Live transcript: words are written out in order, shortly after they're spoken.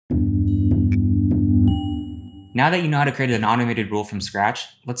Now that you know how to create an automated rule from scratch,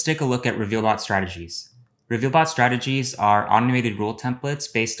 let's take a look at Revealbot Strategies. Revealbot Strategies are automated rule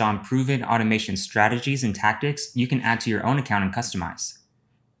templates based on proven automation strategies and tactics you can add to your own account and customize.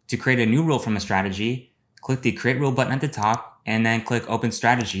 To create a new rule from a strategy, click the Create Rule button at the top and then click Open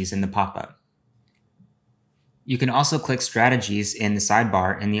Strategies in the pop-up. You can also click Strategies in the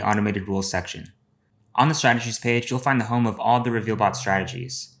sidebar in the Automated Rules section. On the Strategies page, you'll find the home of all the Revealbot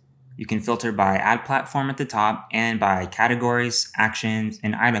strategies. You can filter by ad platform at the top and by categories, actions,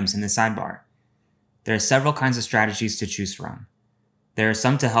 and items in the sidebar. There are several kinds of strategies to choose from. There are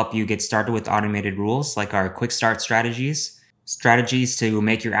some to help you get started with automated rules, like our Quick Start strategies, strategies to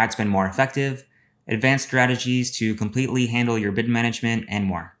make your ad spend more effective, advanced strategies to completely handle your bid management, and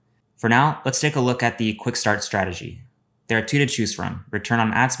more. For now, let's take a look at the Quick Start strategy. There are two to choose from: return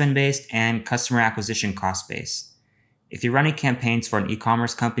on ad spend based and customer acquisition cost based. If you're running campaigns for an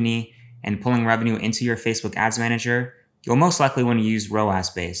e-commerce company and pulling revenue into your Facebook Ads Manager, you'll most likely want to use ROAS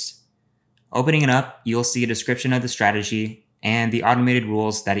based. Opening it up, you'll see a description of the strategy and the automated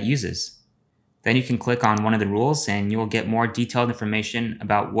rules that it uses. Then you can click on one of the rules and you'll get more detailed information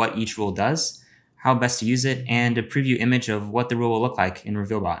about what each rule does, how best to use it, and a preview image of what the rule will look like in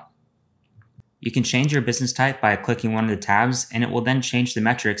Revealbot. You can change your business type by clicking one of the tabs, and it will then change the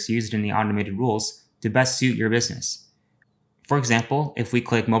metrics used in the automated rules to best suit your business. For example, if we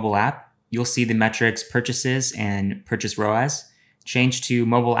click Mobile App, you'll see the metrics Purchases and Purchase ROAS change to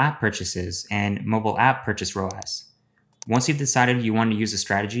Mobile App Purchases and Mobile App Purchase ROAS. Once you've decided you want to use a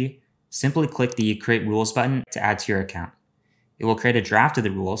strategy, simply click the Create Rules button to add to your account. It will create a draft of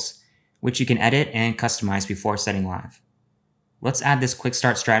the rules, which you can edit and customize before setting live. Let's add this Quick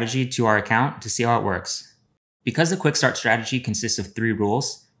Start strategy to our account to see how it works. Because the Quick Start strategy consists of 3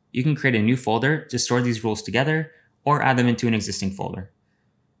 rules, you can create a new folder to store these rules together or add them into an existing folder.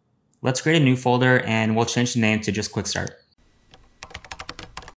 Let's create a new folder and we'll change the name to just Quick Start.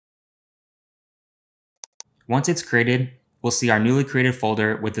 Once it's created, we'll see our newly created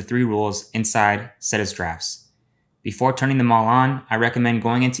folder with the 3 rules inside set as drafts. Before turning them all on, I recommend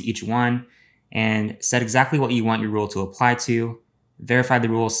going into each one and set exactly what you want your rule to apply to, verify the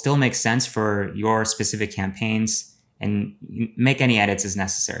rule still makes sense for your specific campaigns, and make any edits as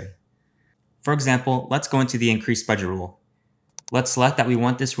necessary. For example, let's go into the increased budget rule. Let's select that we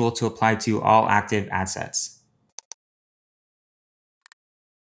want this rule to apply to all active ad sets.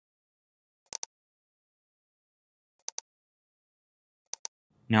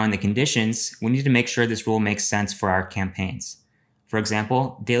 Now in the conditions, we need to make sure this rule makes sense for our campaigns. For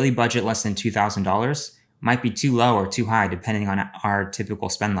example, daily budget less than $2,000 might be too low or too high depending on our typical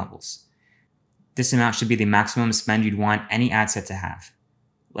spend levels. This amount should be the maximum spend you'd want any ad set to have.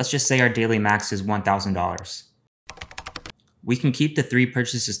 Let's just say our daily max is $1,000. We can keep the 3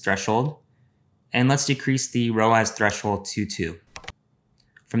 purchases threshold, and let's decrease the ROAS threshold to 2.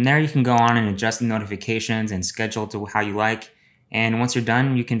 From there, you can go on and adjust the notifications and schedule to how you like, and once you're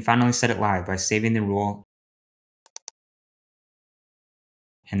done, you can finally set it live by saving the rule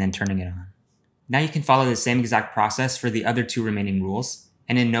and then turning it on. Now you can follow the same exact process for the other 2 remaining rules,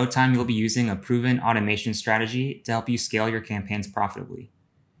 and in no time you'll be using a proven automation strategy to help you scale your campaigns profitably.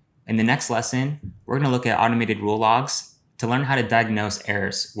 In the next lesson, we're going to look at automated rule logs to learn how to diagnose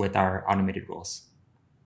errors with our automated rules.